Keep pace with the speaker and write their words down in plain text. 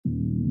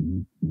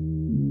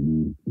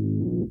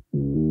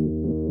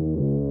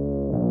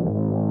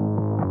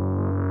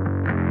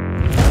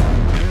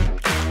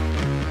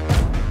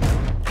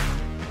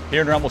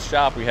Here in Rummel's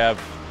shop,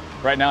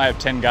 right now I have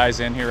 10 guys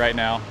in here right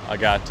now. I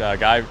got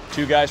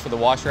 2 guys for the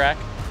wash rack.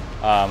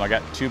 I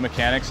got 2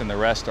 mechanics, and the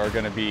rest are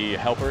going to be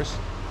helpers,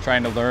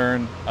 trying to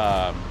learn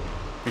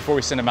before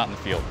we send them out in the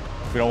field.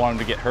 We don't want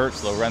them to get hurt,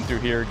 so they'll run through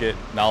here, get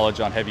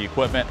knowledge on heavy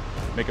equipment,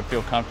 make them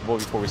feel comfortable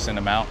before we send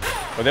them out.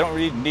 But they don't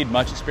really need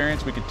much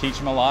experience. We could teach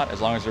them a lot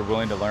as long as they're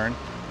willing to learn.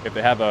 If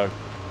they have a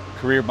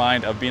career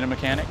mind of being a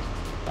mechanic,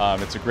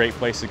 it's a great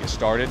place to get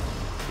started.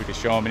 We can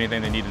show them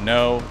anything they need to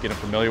know, get them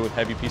familiar with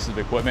heavy pieces of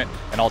equipment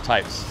and all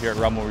types. Here at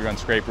Rummel, we run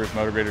scrapers,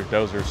 motor graders,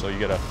 dozers, so you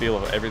get a feel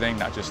of everything,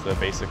 not just the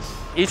basics.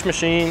 Each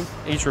machine,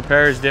 each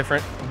repair is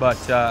different, but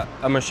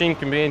a machine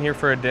can be in here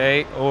for a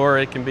day or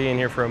it can be in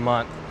here for a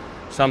month.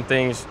 Some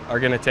things are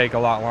going to take a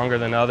lot longer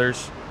than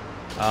others.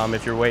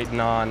 If you're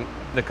waiting on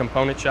the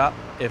component shop,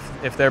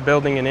 if they're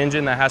building an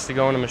engine that has to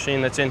go in a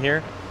machine that's in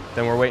here,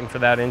 then we're waiting for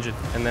that engine,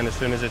 and then as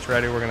soon as it's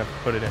ready, we're going to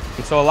put it in.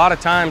 And so a lot of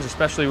times,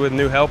 especially with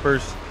new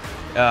helpers,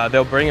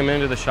 they'll bring them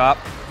into the shop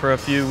for a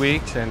few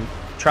weeks and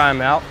try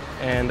them out,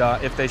 and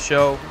if they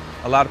show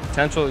a lot of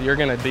potential, you're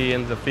going to be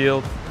in the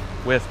field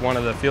with one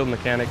of the field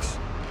mechanics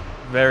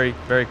very,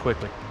 very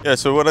quickly. Yeah,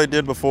 so what I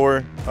did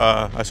before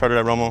I started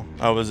at Rummel,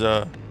 I was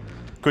a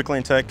quick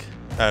lane tech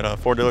at a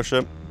Ford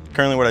dealership.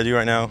 Currently what I do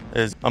right now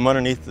is I'm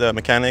underneath the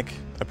mechanic.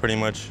 I pretty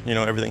much,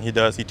 everything he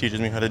does, he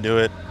teaches me how to do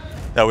it.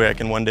 That way I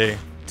can one day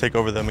take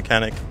over the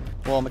mechanic.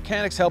 Well,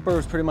 mechanic's helper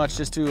is pretty much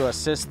just to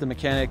assist the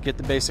mechanic, get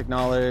the basic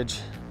knowledge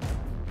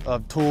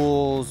of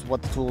tools,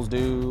 what the tools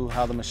do,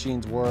 how the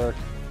machines work.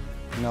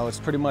 It's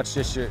pretty much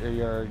just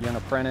you're an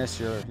apprentice,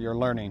 you're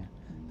learning.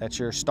 That's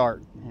your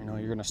start.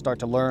 You're gonna start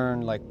to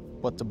learn like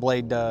what the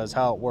blade does,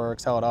 how it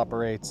works, how it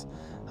operates,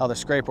 how the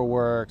scraper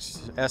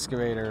works,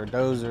 excavator,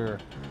 dozer.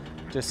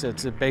 Just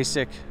it's a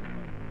basic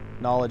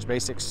knowledge,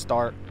 basic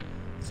start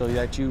so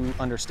that you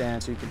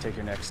understand so you can take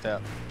your next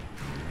step.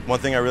 One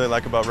thing I really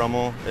like about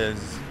Rummel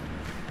is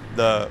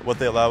what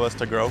they allow us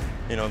to grow,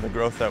 the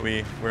growth that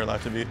we're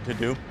allowed to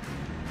do.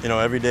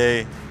 Every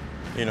day,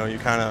 you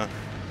kind of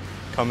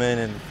come in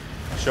and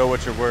show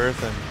what you're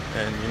worth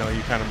and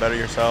you kind of better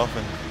yourself,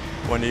 and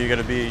one day you're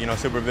going to be,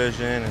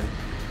 supervision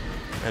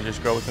and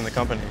just grow within the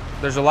company.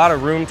 There's a lot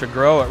of room to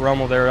grow at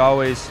Rummel. They're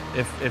always,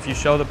 if you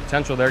show the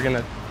potential, they're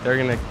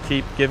gonna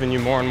keep giving you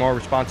more and more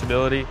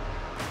responsibility,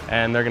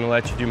 and they're gonna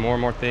let you do more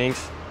and more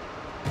things.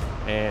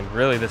 And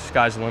really, the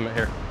sky's the limit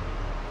here.